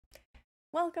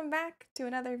Welcome back to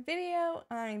another video.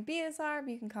 I'm Biazarre,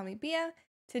 but you can call me Bia.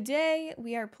 Today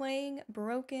we are playing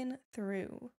Broken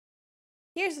Through.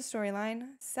 Here's the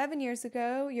storyline. 7 years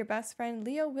ago, your best friend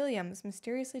Leo Williams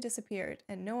mysteriously disappeared,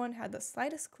 and no one had the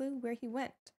slightest clue where he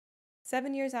went.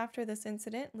 7 years after this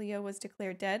incident, Leo was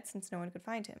declared dead since no one could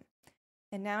find him.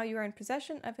 And now you are in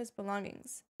possession of his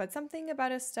belongings, but something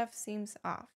about his stuff seems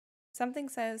off. Something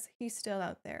says he's still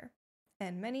out there.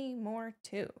 And many more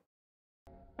too.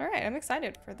 Alright, I'm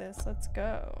excited for this. Let's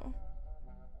go.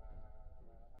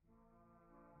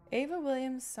 Ava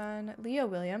Williams' son, Leo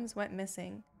Williams, went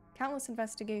missing. Countless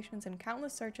investigations and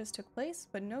countless searches took place,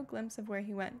 but no glimpse of where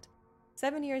he went.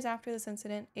 7 years after this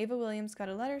incident, Ava Williams got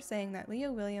a letter saying that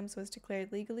Leo Williams was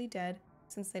declared legally dead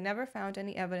since they never found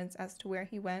any evidence as to where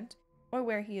he went or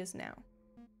where he is now.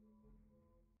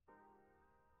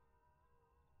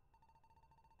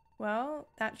 Well,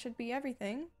 that should be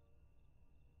everything.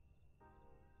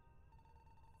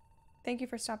 Thank you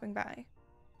for stopping by.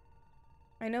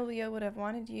 I know Leo would have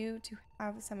wanted you to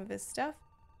have some of his stuff,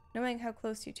 knowing how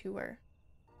close you two were.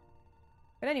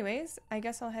 But anyways, I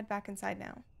guess I'll head back inside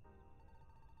now.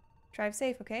 Drive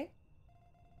safe, okay?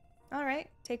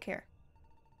 Alright, take care.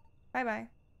 Bye-bye.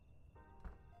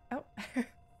 Oh,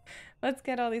 let's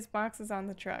get all these boxes on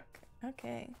the truck.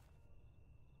 Okay.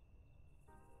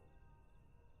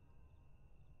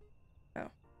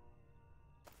 Oh.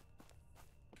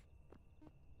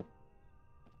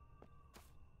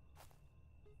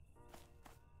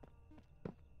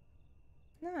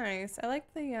 Nice. I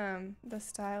like the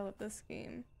style of this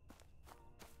game.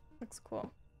 Looks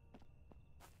cool.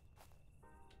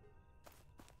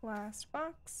 Last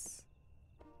box.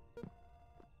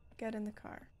 Get in the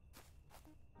car.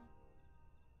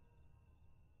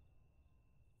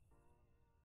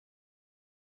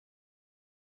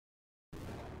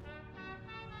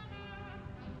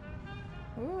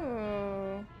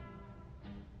 Ooh.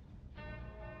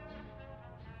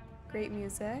 Great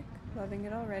music. Loving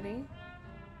it already.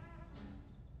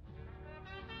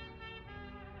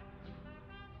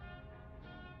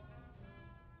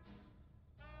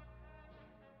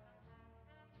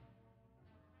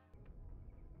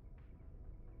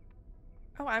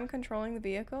 Oh, I'm controlling the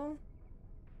vehicle?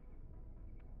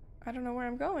 I don't know where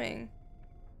I'm going.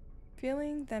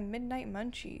 Feeling the midnight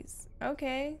munchies.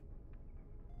 Okay.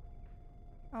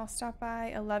 I'll stop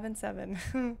by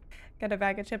 11-7. Get a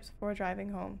bag of chips before driving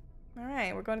home.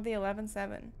 Alright, we're going to the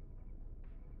 11-7.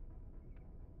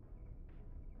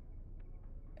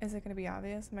 Is it going to be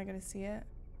obvious? Am I going to see it?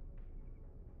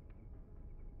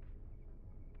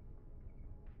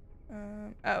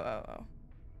 Oh.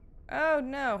 Oh,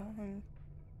 no. I'm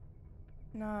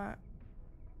not.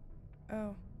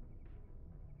 Oh.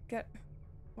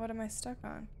 What am I stuck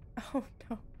on? Oh,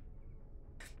 no.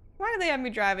 Why do they have me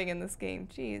driving in this game?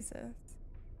 Jesus.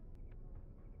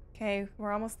 Okay,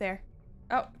 we're almost there.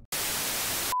 Oh.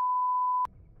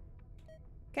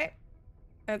 Okay.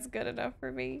 That's good enough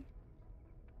for me.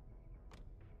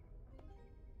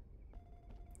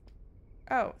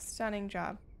 Oh, stunning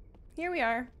job. Here we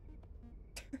are.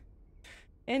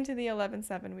 Into the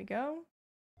 11-7 we go.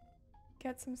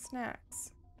 Get some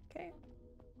snacks. Okay.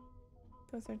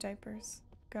 Those are diapers.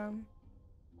 Gum.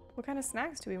 What kind of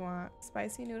snacks do we want?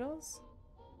 Spicy noodles?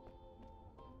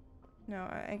 No,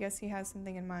 I guess he has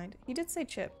something in mind. He did say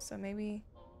chips, so maybe...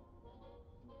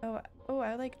 Oh,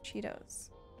 I like Cheetos.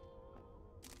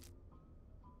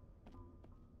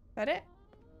 That it?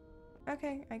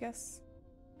 Okay, I guess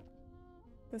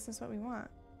this is what we want.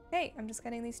 Hey, I'm just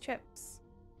getting these chips.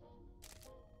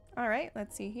 Alright,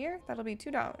 let's see here. That'll be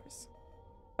 $2.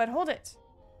 But hold it!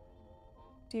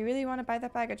 Do you really want to buy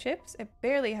that bag of chips? It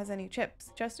barely has any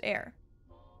chips, just air.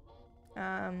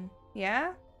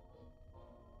 Yeah?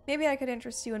 Maybe I could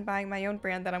interest you in buying my own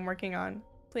brand that I'm working on.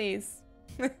 Please.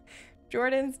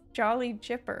 Jordan's Jolly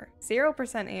Chipper.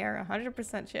 0% air,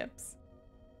 100% chips.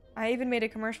 I even made a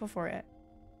commercial for it.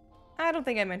 I don't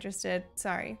think I'm interested.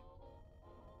 Sorry.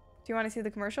 Do you want to see the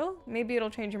commercial? Maybe it'll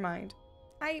change your mind.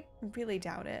 I really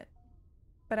doubt it.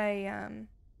 But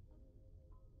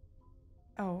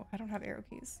Oh, I don't have arrow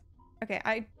keys. Okay,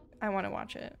 I want to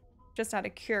watch it. Just out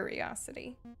of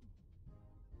curiosity.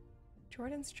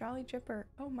 Jordan's Jolly Chipper.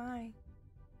 Oh my.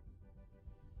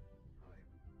 Hi,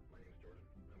 my name's Jordan.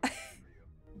 I'm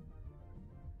for you.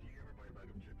 Do you ever buy a bag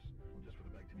of chips just for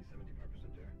the bag to be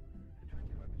 75% air and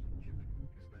 25% chip? Is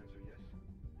the answer yes?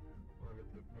 Well, I've got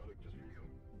the product just for you.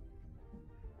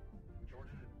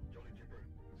 Jordan Jolly Chipper.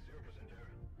 0% air,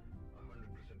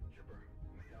 100% chipper.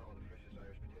 Made out of the freshest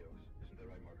Irish potatoes. Isn't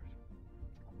that right, Margaret?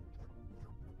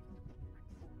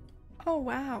 Oh,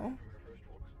 wow. From her first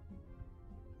walks.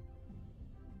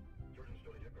 Jordan's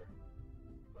Jolly Chipper.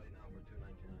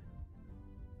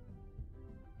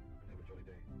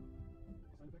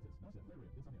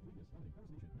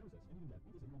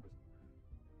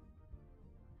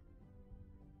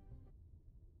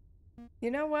 You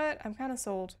know what? I'm kind of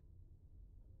sold.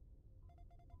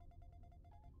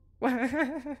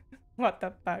 What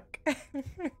the fuck?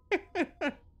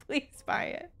 Please buy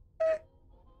it.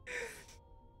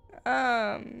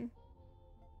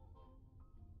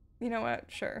 You know what?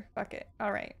 Sure. Fuck it.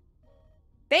 All right.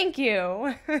 Thank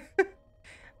you.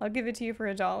 I'll give it to you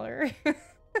for $1.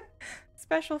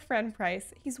 Special friend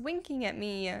price. He's winking at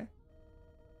me.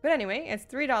 But anyway, it's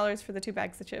 $3 for the 2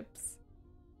 bags of chips.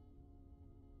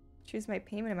 Choose my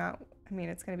payment amount. I mean,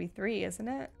 it's gonna be 3, isn't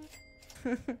it?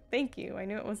 Thank you. I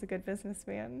knew it was a good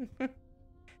businessman.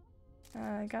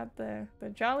 I got the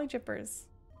Jolly Jippers.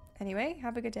 Anyway,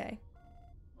 have a good day.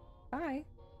 Bye.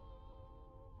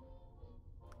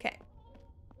 Okay.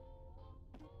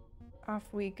 Off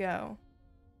we go.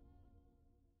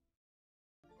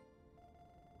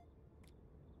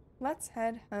 Let's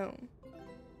head home.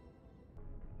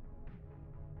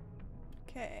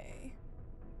 Okay.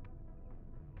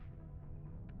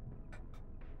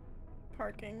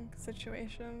 Parking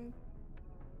situation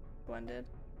blended.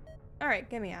 All right,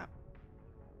 get me out.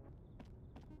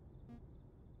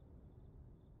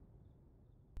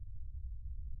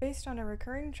 Based on a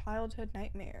recurring childhood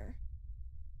nightmare.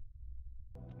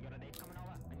 You got a date coming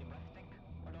over and your breath stink?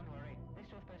 Well, don't worry. This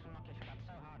toothpaste will knock your shit out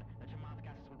so hard that your mouth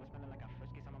gases will be smelling like a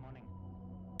frisky summer morning.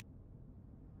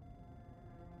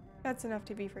 That's enough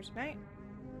to be for tonight.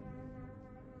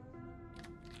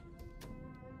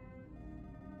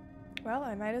 Well,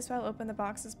 I might as well open the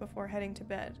boxes before heading to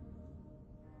bed.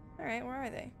 Alright, where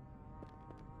are they?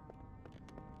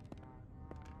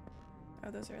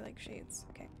 Oh, those are like shades.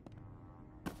 Okay.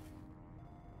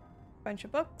 Bunch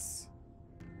of books.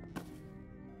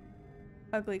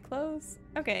 Ugly clothes.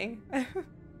 Okay.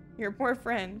 Your poor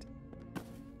friend.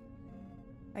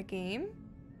 A game?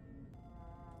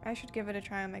 I should give it a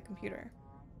try on my computer.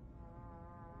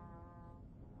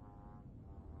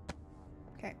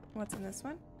 Okay, what's in this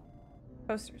one?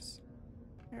 Posters.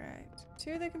 Alright,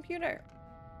 to the computer.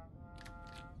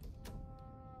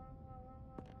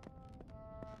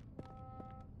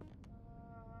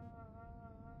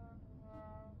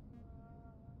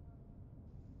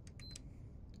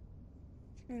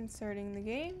 Inserting the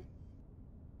game.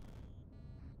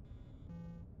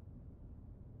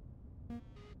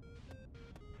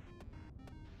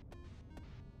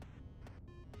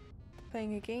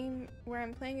 Playing a game where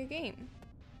I'm playing a game.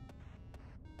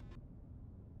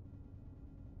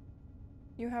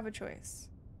 You have a choice.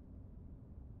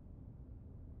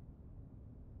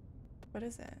 What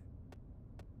is it?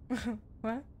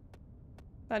 What?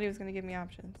 Thought he was gonna give me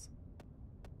options.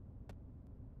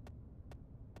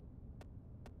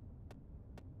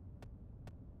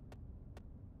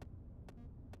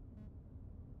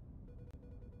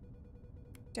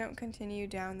 Don't continue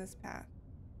down this path.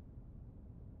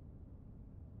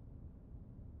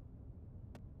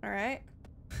 Alright.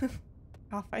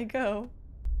 Off I go.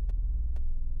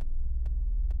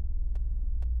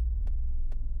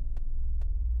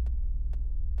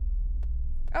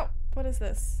 Oh, what is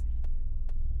this?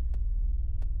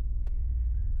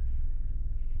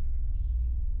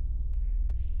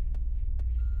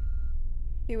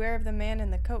 Beware of the man in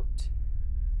the coat.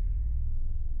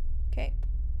 Okay.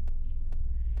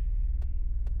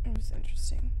 It was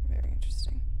interesting. Very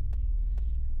interesting.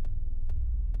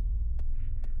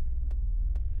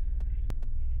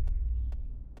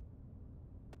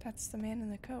 That's the man in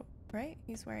the coat, right?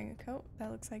 He's wearing a coat.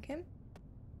 That looks like him.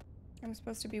 I'm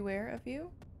supposed to beware of you?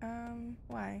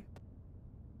 Why?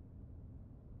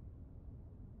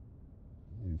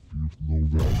 Oh, if you know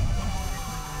that.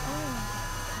 Oh.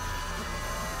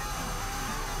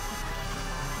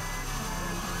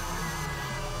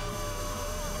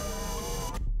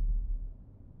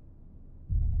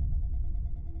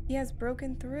 He has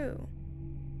broken through.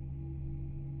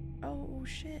 Oh,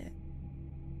 shit.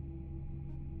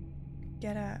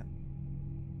 Get up.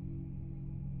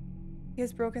 He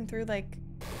has broken through, like...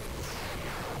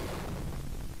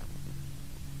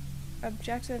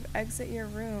 Objective, exit your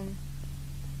room.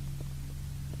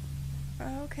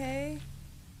 Okay.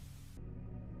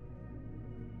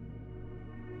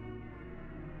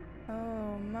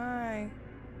 Oh my.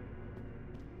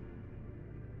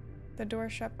 The door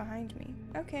shut behind me.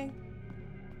 Okay.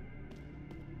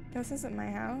 This isn't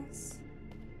my house.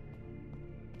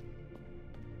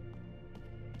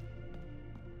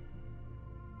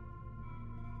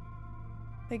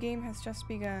 The game has just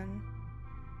begun.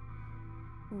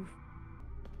 Oof.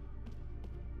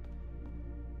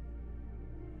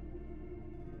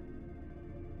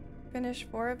 Finish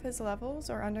 4 of his levels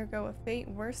or undergo a fate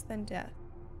worse than death.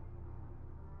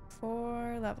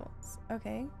 4 levels.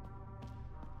 Okay.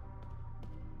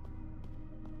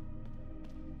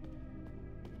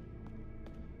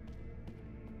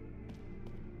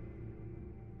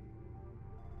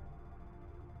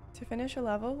 To finish a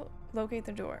level, locate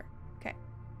the door. Okay.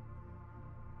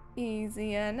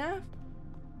 Easy enough.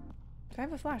 Do I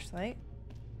have a flashlight?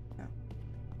 No.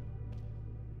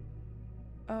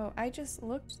 Oh, I just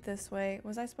looked this way.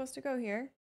 Was I supposed to go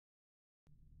here?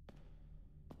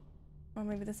 Or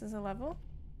maybe this is a level?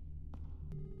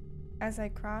 As I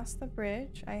crossed the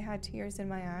bridge, I had tears in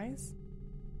my eyes,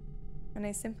 and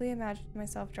I simply imagined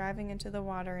myself driving into the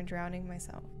water and drowning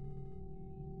myself.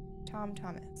 Tom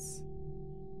Thomas.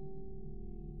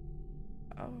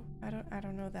 Oh, I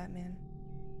don't know that man.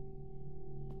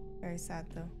 Very sad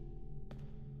though.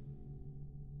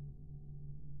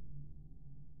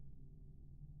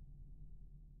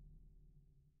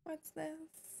 What's this?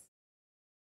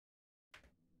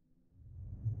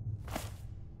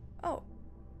 Oh.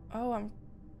 Oh,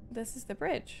 this is the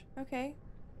bridge. Okay.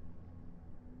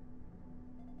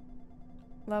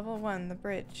 Level 1, the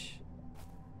bridge.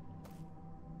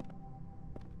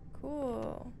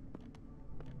 Cool.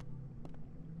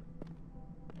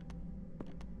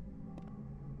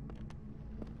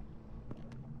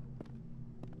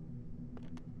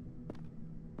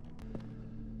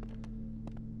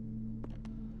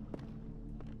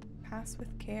 Pass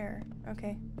with care.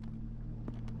 Okay.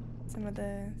 Some of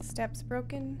the steps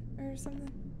broken or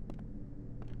something?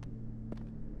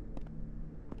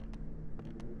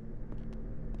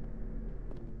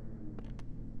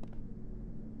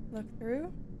 Look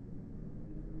through?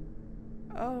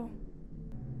 Oh.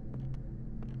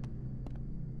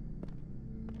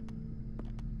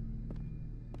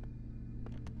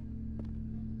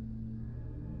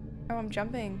 Oh, I'm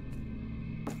jumping.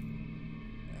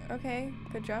 Okay,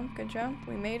 good jump, good jump.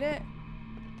 We made it.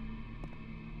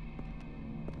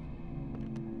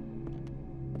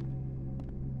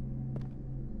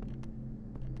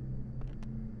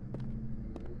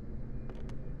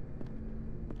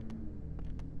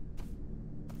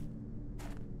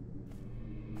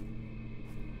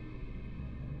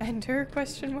 Enter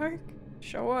question mark?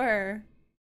 Sure.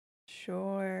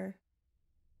 Sure.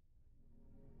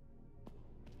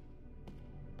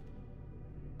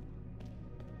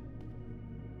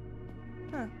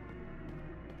 Huh.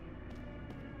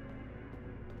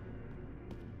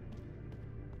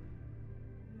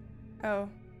 Oh,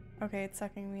 okay, it's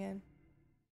sucking me in.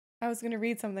 I was gonna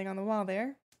read something on the wall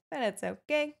there, but it's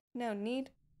okay. No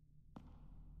need.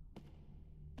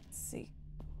 Let's see.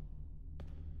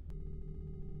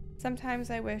 Sometimes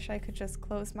I wish I could just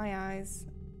close my eyes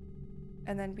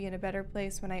and then be in a better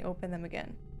place when I open them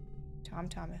again. Tom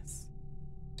Thomas.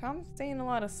 Tom's saying a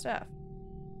lot of stuff.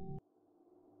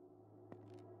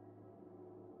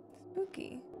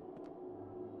 Spooky.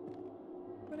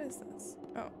 What is this?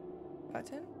 Oh,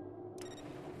 button?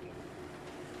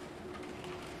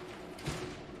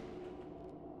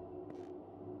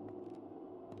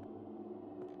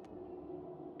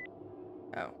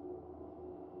 Oh.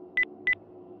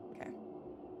 Okay.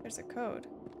 There's a code.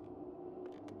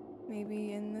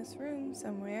 Maybe in this room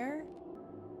somewhere.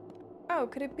 Oh,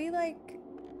 could it be like...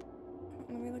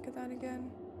 Let me look at that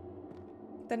again.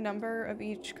 The number of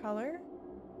each color?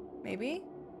 Maybe?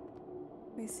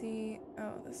 Let me see.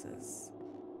 Oh, this is...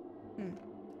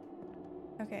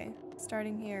 Okay,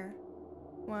 starting here.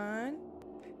 1,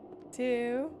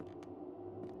 2,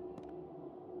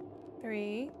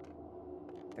 3.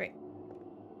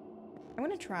 I'm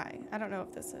gonna try. I don't know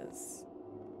if this is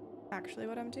actually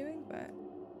what I'm doing, but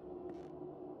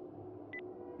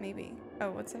maybe.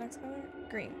 Oh, what's the next color?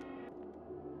 Green.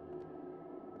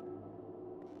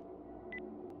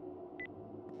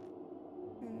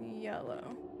 And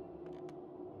yellow.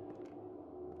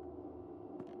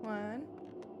 1.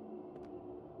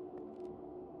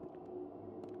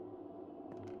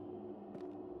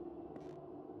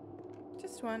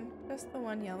 Just one. Just the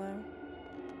one yellow.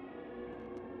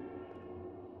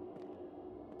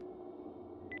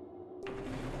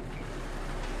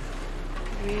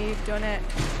 We've done it.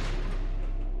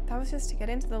 That was just to get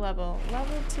into the level.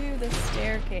 Level 2, the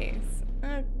staircase.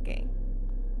 Okay.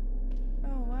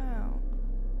 Oh, wow.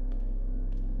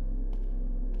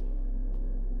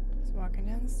 Just walking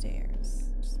down the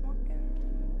stairs. Just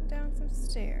walking down some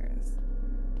stairs.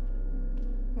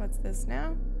 What's this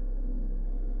now?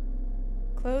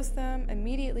 Close them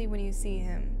immediately when you see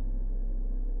him.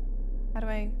 How do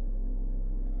I...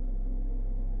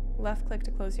 Left click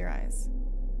to close your eyes.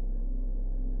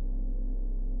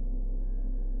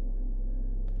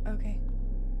 Okay.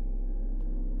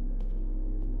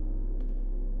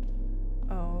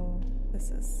 Oh, this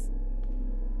is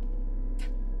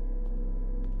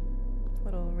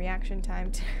reaction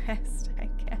time test, I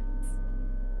guess.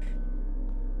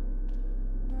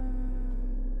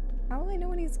 How will I know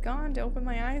when he's gone to open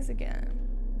my eyes again?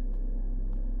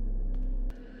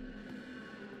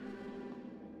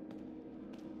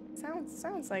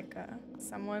 Sounds like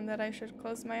someone that I should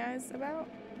close my eyes about.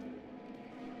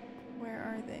 Where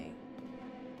are they?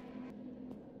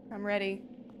 I'm ready.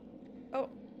 Oh,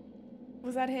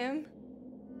 was that him?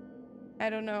 I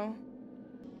don't know.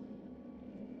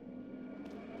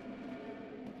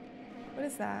 What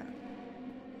is that?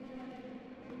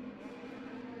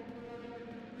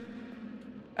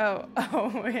 Oh,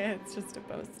 it's just a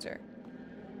poster.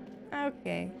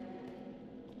 Okay.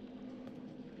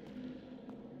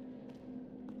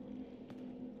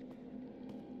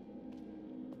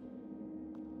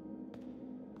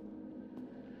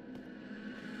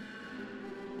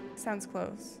 Sounds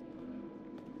close.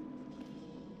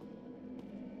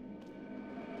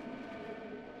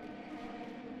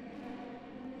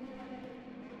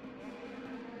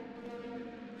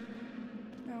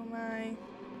 Oh my.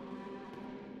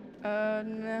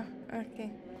 No.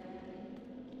 Okay.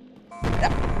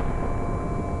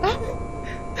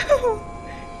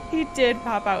 He did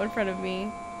pop out in front of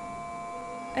me.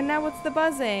 And now what's the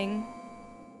buzzing?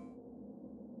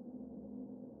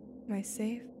 Am I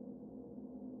safe?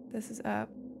 This is up.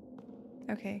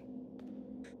 Okay.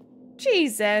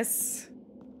 Jesus.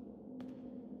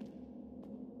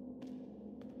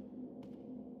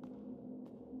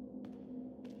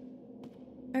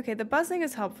 Okay, the buzzing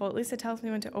is helpful. At least it tells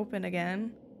me when to open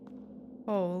again.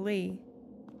 Holy.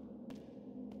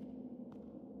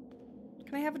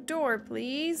 Can I have a door,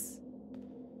 please?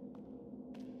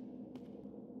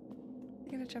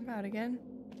 I'm gonna jump out again.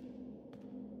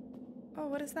 Oh,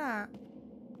 what is that?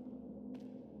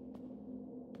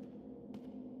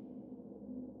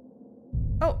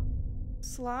 Oh,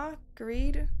 sloth,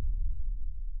 greed.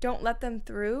 Don't let them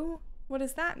through? What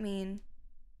does that mean?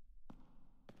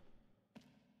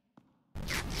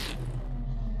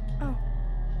 Oh.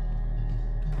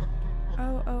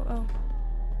 Oh.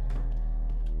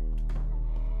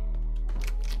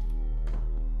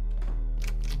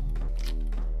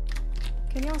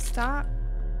 Can y'all stop?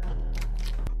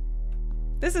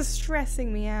 This is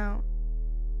stressing me out.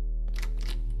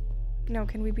 No,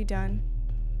 can we be done?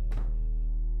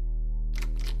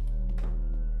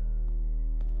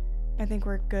 I think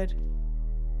we're good.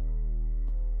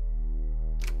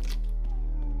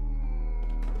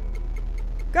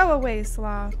 Go away,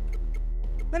 sloth.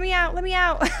 Let me out, let me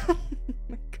out. Oh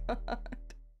my god.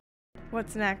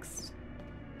 What's next?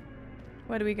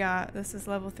 What do we got? This is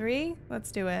level 3?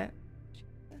 Let's do it.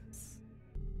 Jesus.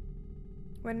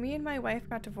 When me and my wife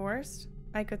got divorced,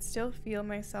 I could still feel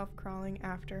myself crawling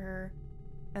after her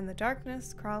and the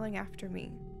darkness crawling after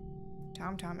me.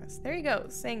 Tom Thomas. There he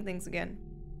goes, saying things again.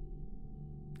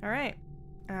 Alright.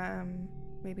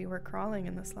 Maybe we're crawling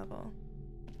in this level.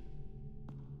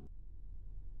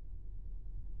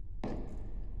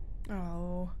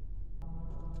 Oh.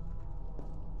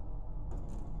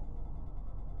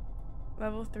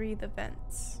 Level 3, the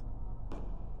vents.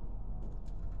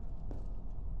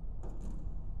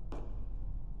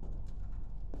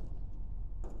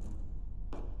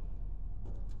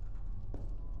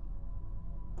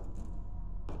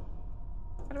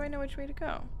 How do I know which way to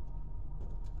go?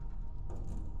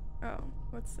 Oh,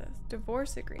 what's this?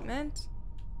 Divorce agreement?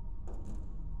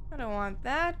 I don't want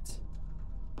that.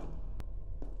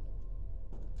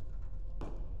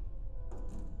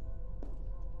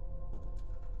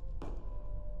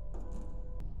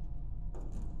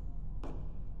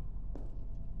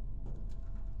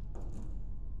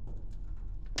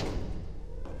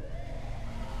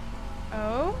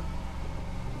 Oh?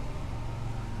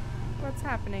 What's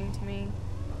happening to me?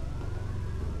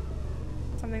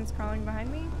 Something's crawling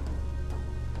behind me?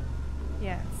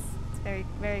 Yes, it's very,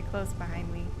 very close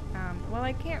behind me. Well,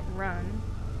 I can't run,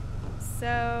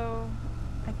 so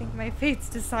I think my fate's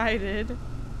decided.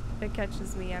 If it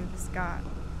catches me, I'm just gone.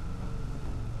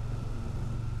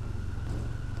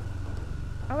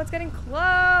 Oh, it's getting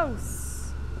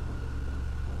close!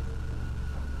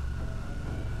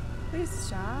 Please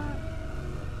stop.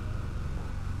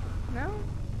 No?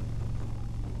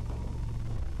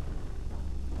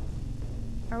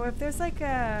 Oh, if there's like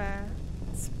a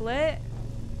split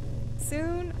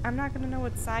soon, I'm not gonna know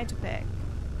what side to pick.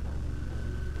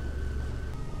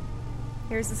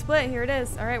 Here's the split, here it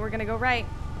is. Alright, we're gonna go right.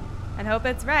 And hope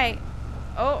it's right.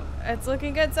 Oh, it's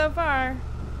looking good so far.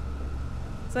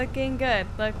 It's looking good,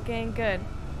 looking good.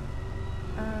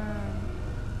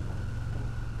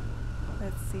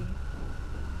 Let's see.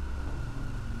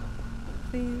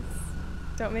 Please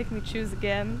Don't make me choose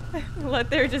again.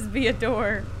 Let there just be a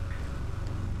door.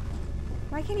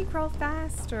 Why can't he crawl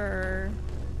faster?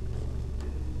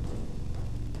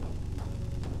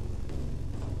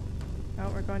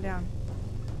 Oh, we're going down.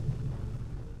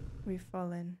 We've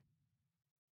fallen.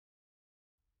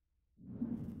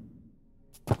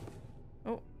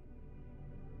 Oh.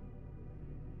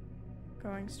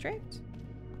 Going straight.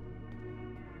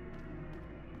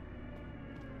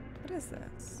 What is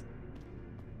this?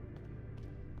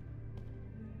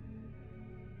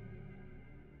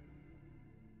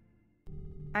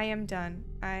 I am done.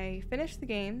 I finished the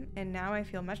game, and now I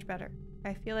feel much better.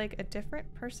 I feel like a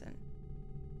different person.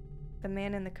 The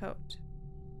man in the coat.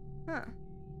 Huh.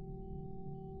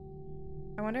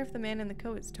 I wonder if the man in the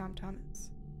coat is Tom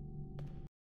Thomas.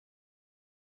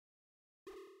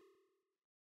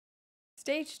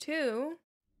 Stage 2.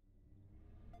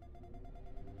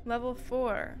 Level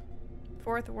 4.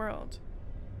 Fourth world.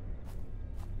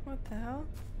 What the hell?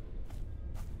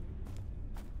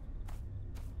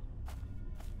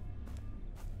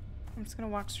 I'm just gonna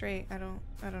walk straight. I don't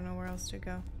know where else to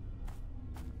go.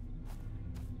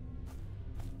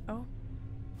 Oh.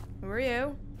 Who are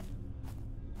you?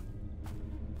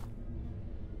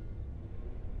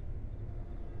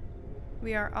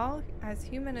 We are all as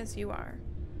human as you are.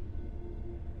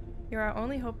 You're our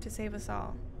only hope to save us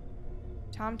all.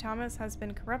 Tom Thomas has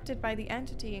been corrupted by the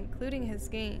entity, including his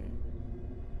game.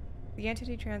 The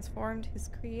entity transformed his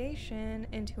creation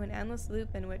into an endless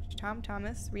loop in which Tom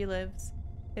Thomas relives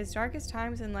his darkest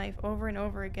times in life over and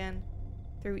over again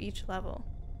through each level.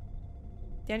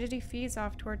 The entity feeds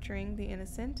off torturing the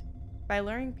innocent by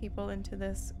luring people into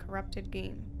this corrupted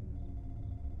game.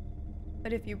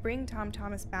 But if you bring Tom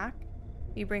Thomas back,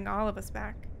 you bring all of us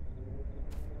back.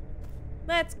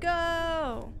 Let's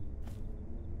go!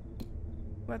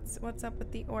 What's up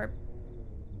with the orb?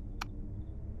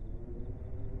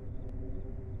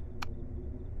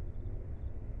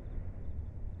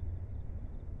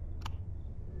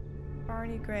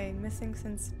 Barney Gray, missing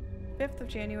since 5th of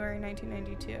January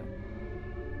 1992.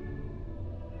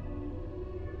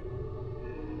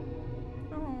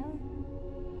 Oh.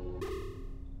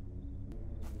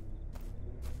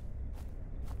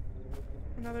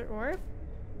 Another orb?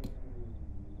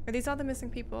 Are these all the missing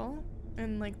people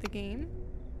in, like, the game?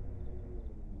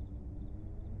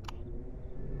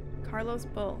 Carlos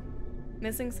Bull,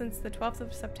 missing since the 12th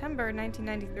of September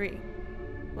 1993.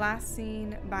 Last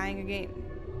seen buying a game.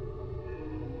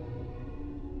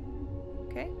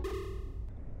 Okay.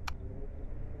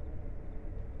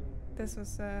 This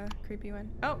was a creepy one.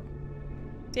 Oh!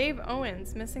 Dave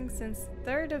Owens, missing since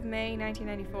 3rd of May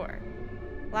 1994.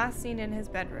 Last seen in his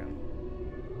bedroom.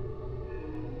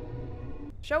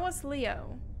 Show us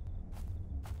Leo.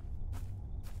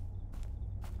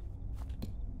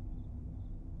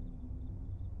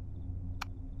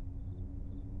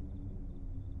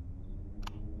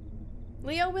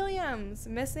 Leo Williams,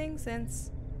 missing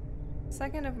since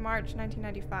 2nd of March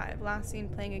 1995. Last seen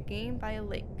playing a game by a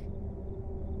lake.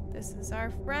 This is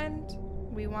our friend.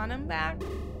 We want him back.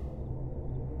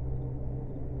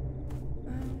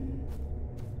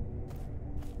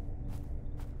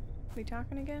 We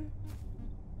talking again?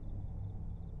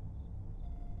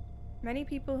 Many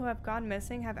people who have gone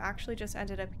missing have actually just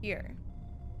ended up here.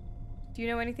 Do you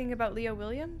know anything about Leo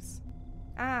Williams?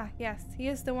 Ah, yes, he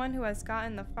is the one who has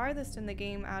gotten the farthest in the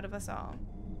game out of us all.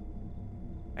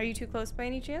 Are you too close by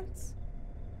any chance?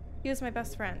 He was my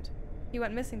best friend. He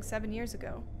went missing 7 years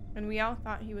ago, and we all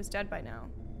thought he was dead by now.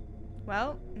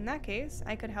 Well, in that case,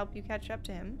 I could help you catch up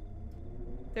to him.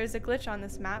 There's a glitch on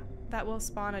this map that will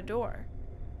spawn a door.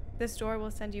 This door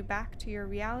will send you back to your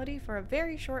reality for a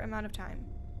very short amount of time.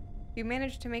 If you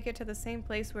manage to make it to the same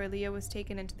place where Leo was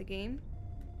taken into the game,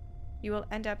 you will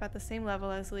end up at the same level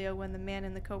as Leo when the man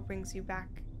in the coat brings you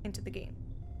back into the game.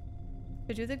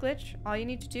 To do the glitch, all you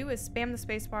need to do is spam the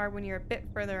spacebar when you're a bit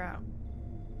further out.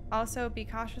 Also, be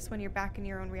cautious when you're back in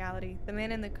your own reality. The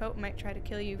man in the coat might try to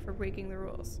kill you for breaking the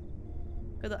rules.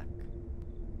 Good luck.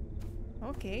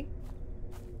 Okay.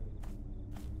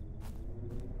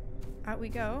 Out we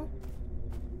go.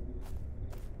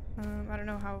 I don't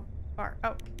know how far.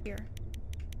 Oh, here.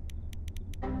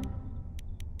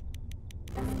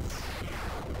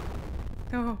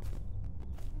 Oh.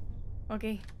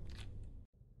 Okay.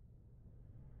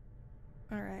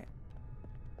 Alright.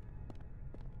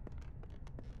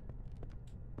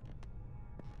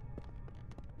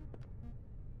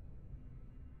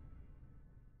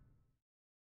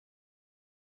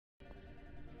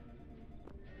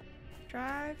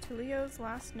 Drive to Leo's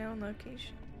last known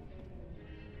location.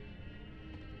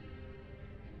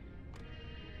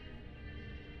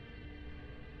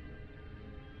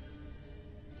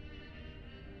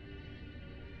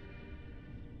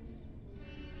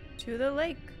 to the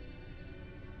lake.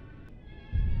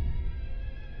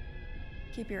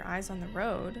 Keep your eyes on the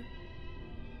road.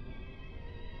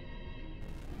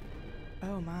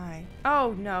 Oh my.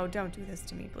 Oh no, don't do this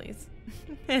to me, please.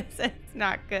 It's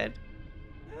not good.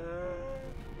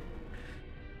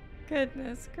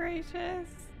 Goodness gracious.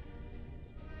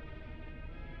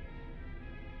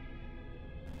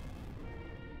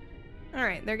 All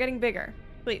right, they're getting bigger.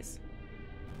 Please.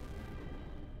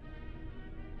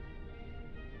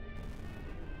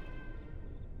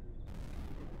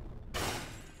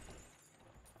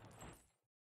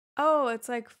 Oh, it's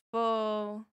like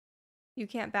full. You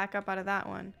can't back up out of that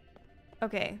one.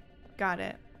 Okay, got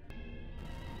it.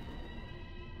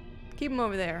 Keep them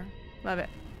over there. Love it.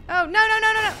 Oh, no, no,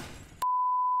 no, no,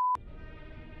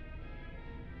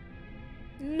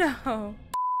 no. No.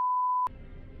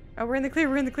 Oh, we're in the clear.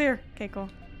 We're in the clear. Okay, cool.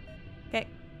 Okay.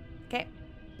 Okay.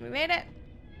 We made it.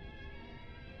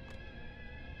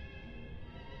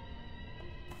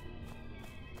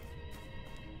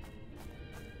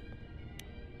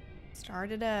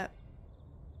 Start it up.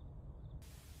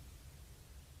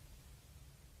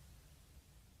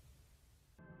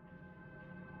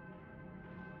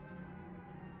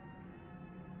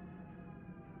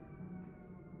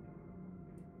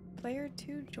 Player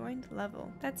 2 joined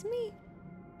level. That's me.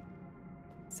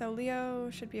 So Leo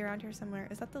should be around here somewhere.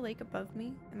 Is that the lake above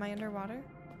me? Am I underwater?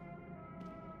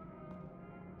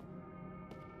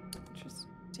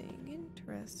 Interesting,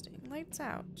 interesting. Lights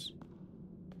out.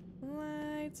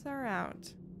 Lights are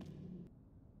out.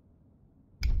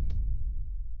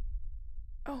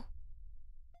 Oh.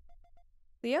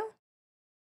 Leo?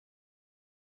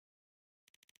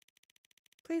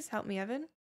 Please help me, Evan.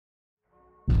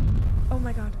 Oh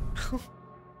my god.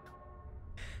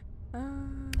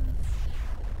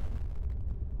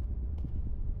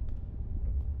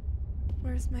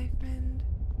 Where's my friend?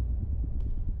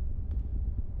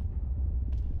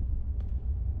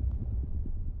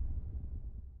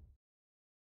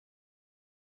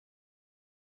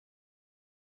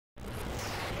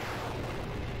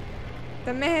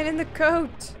 The man in the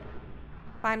coat!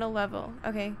 Final level.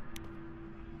 Okay.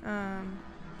 I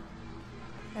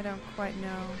don't quite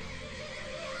know.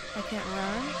 I can't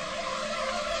run.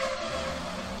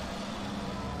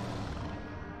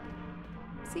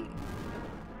 See?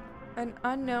 An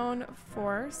unknown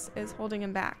force is holding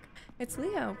him back. It's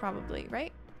Leo, probably,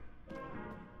 right?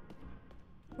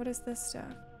 What is this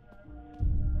stuff?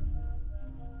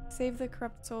 Save the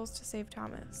corrupt souls to save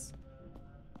Thomas.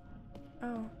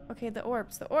 Oh, okay, the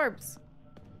orbs, the orbs!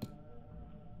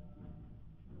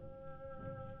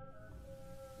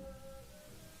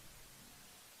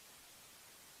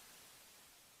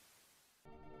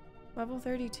 Level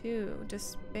 32,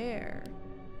 despair.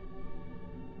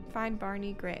 Find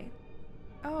Barney Gray.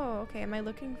 Oh, okay, am I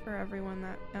looking for everyone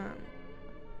that,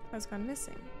 has gone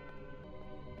missing?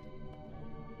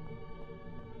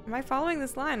 Am I following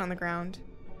this line on the ground?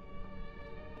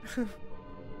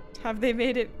 Have they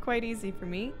made it quite easy for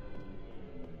me?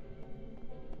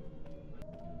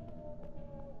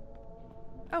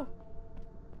 Oh.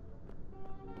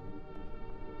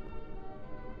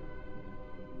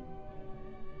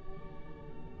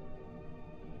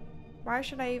 Why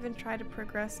should I even try to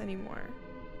progress anymore?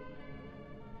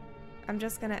 I'm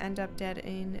just gonna end up dead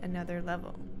in another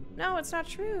level. No, it's not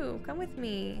true. Come with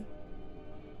me.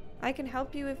 I can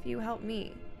help you if you help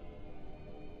me.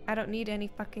 I don't need any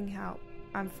fucking help.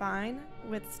 I'm fine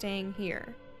with staying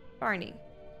here. Barney,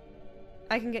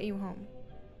 I can get you home.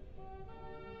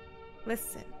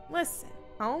 Listen, listen.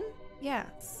 Home?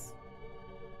 Yes.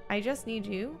 I just need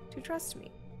you to trust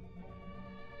me.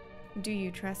 Do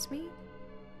you trust me?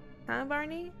 Huh,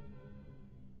 Barney?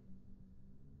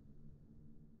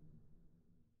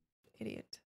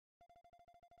 Idiot.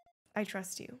 I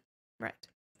trust you. Right.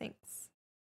 Thanks.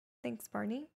 Thanks,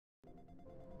 Barney.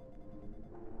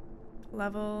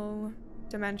 Level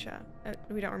dementia.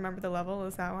 We don't remember the level.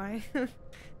 Is that why? Is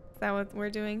that what we're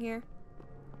doing here?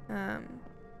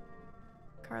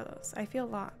 Carlos. I feel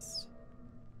lost.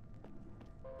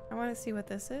 I want to see what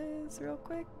this is real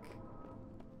quick.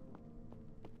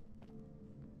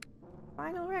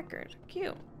 Final record.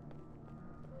 Cute.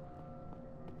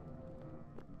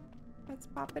 Let's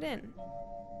pop it in.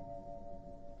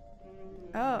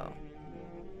 Oh.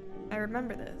 I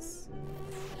remember this.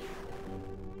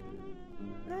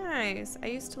 Nice. I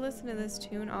used to listen to this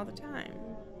tune all the time.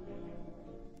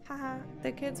 Haha.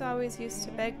 The kids always used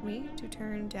to beg me to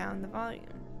turn down the volume.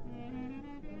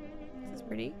 This is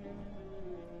pretty.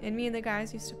 And me and the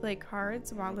guys used to play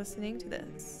cards while listening to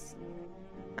this.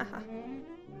 Haha.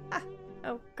 Ah.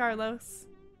 Oh, Carlos.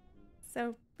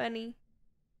 So funny.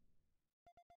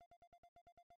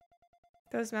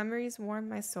 Those memories warm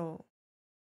my soul.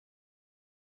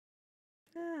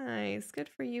 Nice. Good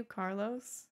for you,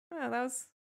 Carlos. Oh, that was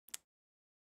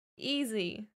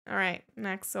easy. All right.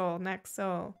 Next soul. Next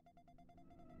soul.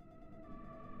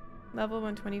 Level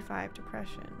 125,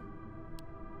 depression.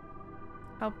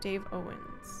 Help Dave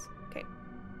Owens. Okay.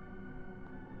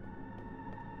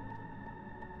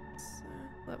 This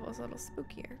level's a little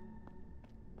spookier.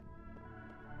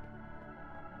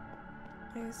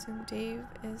 I assume Dave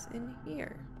is in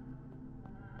here.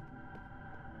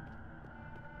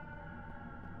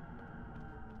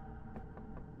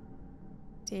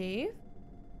 Dave?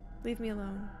 Leave me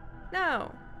alone.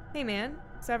 No! Hey man,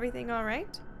 is everything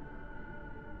alright?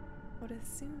 Would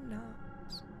assume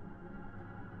not.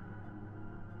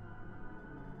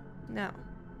 No.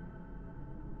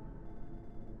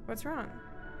 What's wrong?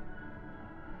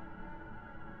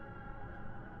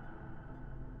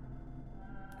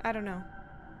 I don't know.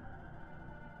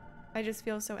 I just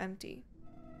feel so empty.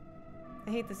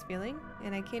 I hate this feeling,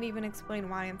 and I can't even explain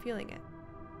why I'm feeling it.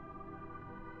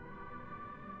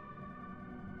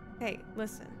 Hey,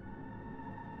 listen.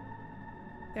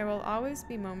 There will always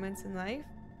be moments in life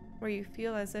where you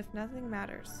feel as if nothing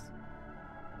matters.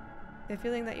 The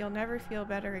feeling that you'll never feel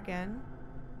better again,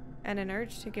 and an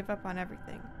urge to give up on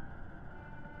everything.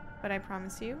 But I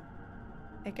promise you,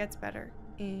 it gets better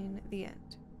in the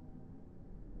end.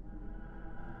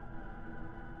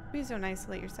 Please don't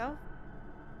isolate yourself.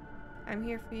 I'm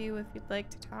here for you if you'd like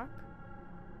to talk.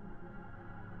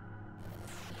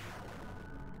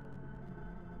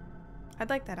 I'd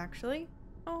like that, actually.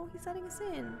 Oh, he's letting us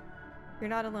in. You're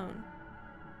not alone.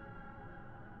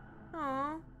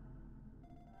 Aw.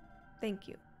 Thank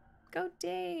you. Go,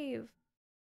 Dave.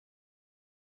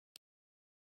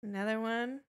 Another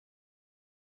one.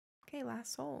 Okay,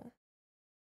 last soul.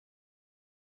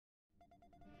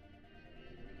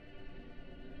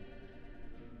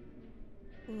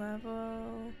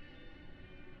 Level...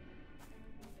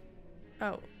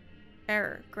 Oh.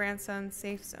 Error. Grandson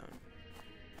safe zone.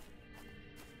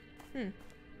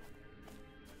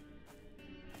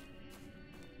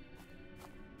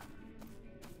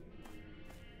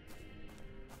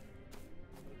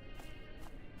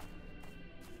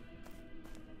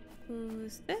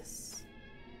 Who's this?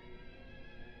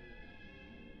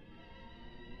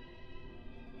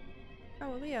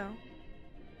 Oh, Leo.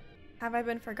 Have I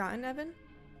been forgotten, Evan?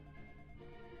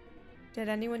 Did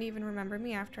anyone even remember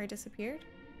me after I disappeared?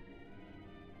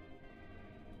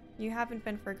 You haven't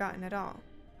been forgotten at all.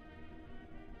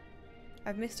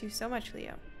 I've missed you so much,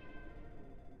 Leo.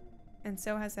 And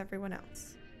so has everyone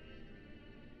else.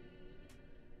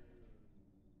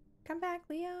 Come back,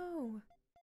 Leo!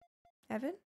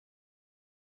 Evan?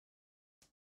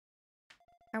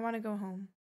 I want to go home.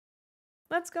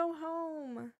 Let's go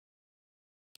home!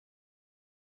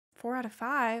 4 out of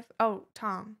 5? Oh,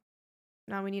 Tom.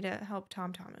 Now we need to help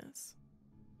Tom Thomas.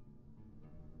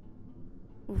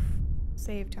 Oof.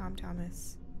 Save Tom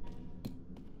Thomas.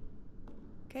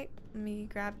 Okay, let me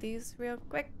grab these real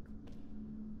quick.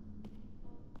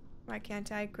 Why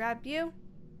can't I grab you?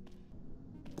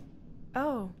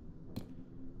 Oh.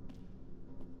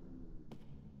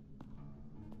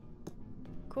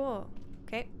 Cool.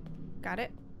 Okay, got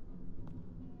it.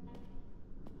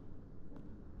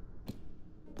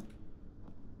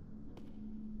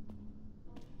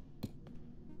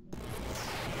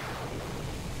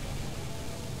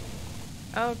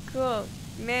 Oh, cool.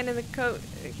 Man in the coat.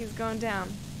 He's going down.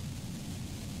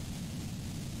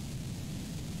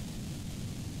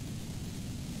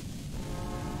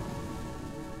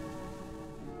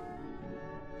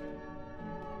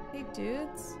 Hey,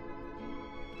 dudes.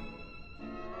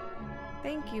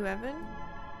 Thank you, Evan.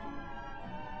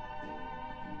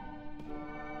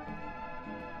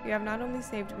 You have not only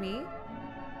saved me,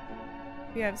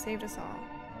 you have saved us all.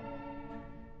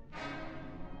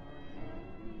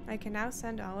 I can now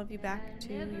send all of you back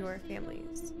to your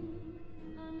families.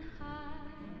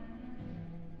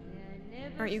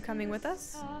 Aren't you coming with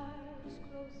us?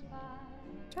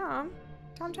 Tom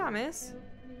Thomas?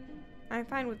 I'm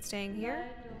fine with staying here.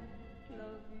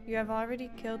 You have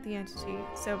already killed the entity,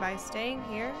 so by staying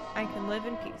here, I can live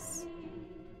in peace.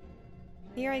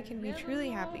 Here I can be truly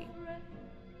happy.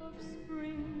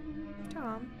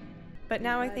 Tom. But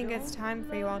now I think it's time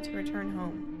for you all to return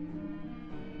home.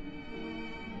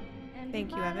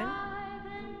 Thank you, Evan.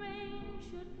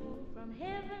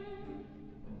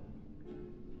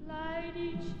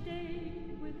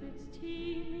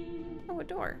 Oh, a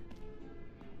door.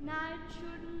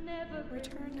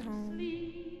 Return home.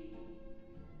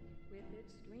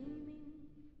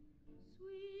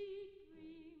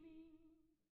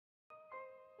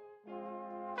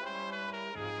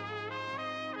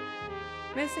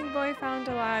 Missing boy found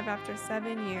alive after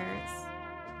 7 years.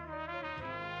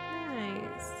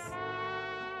 Nice.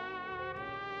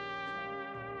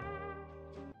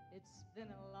 It's been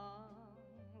a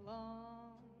long,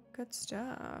 long. Good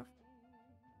stuff.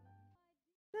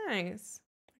 Nice.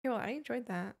 Okay, well, I enjoyed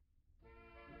that.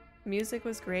 Music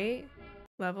was great.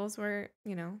 Levels were,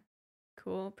 you know,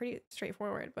 cool. Pretty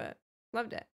straightforward, but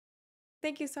loved it.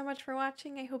 Thank you so much for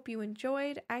watching. I hope you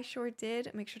enjoyed. I sure did.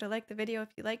 Make sure to like the video if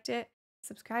you liked it.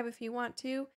 Subscribe if you want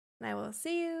to. And I will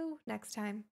see you next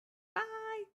time.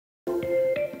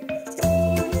 Bye!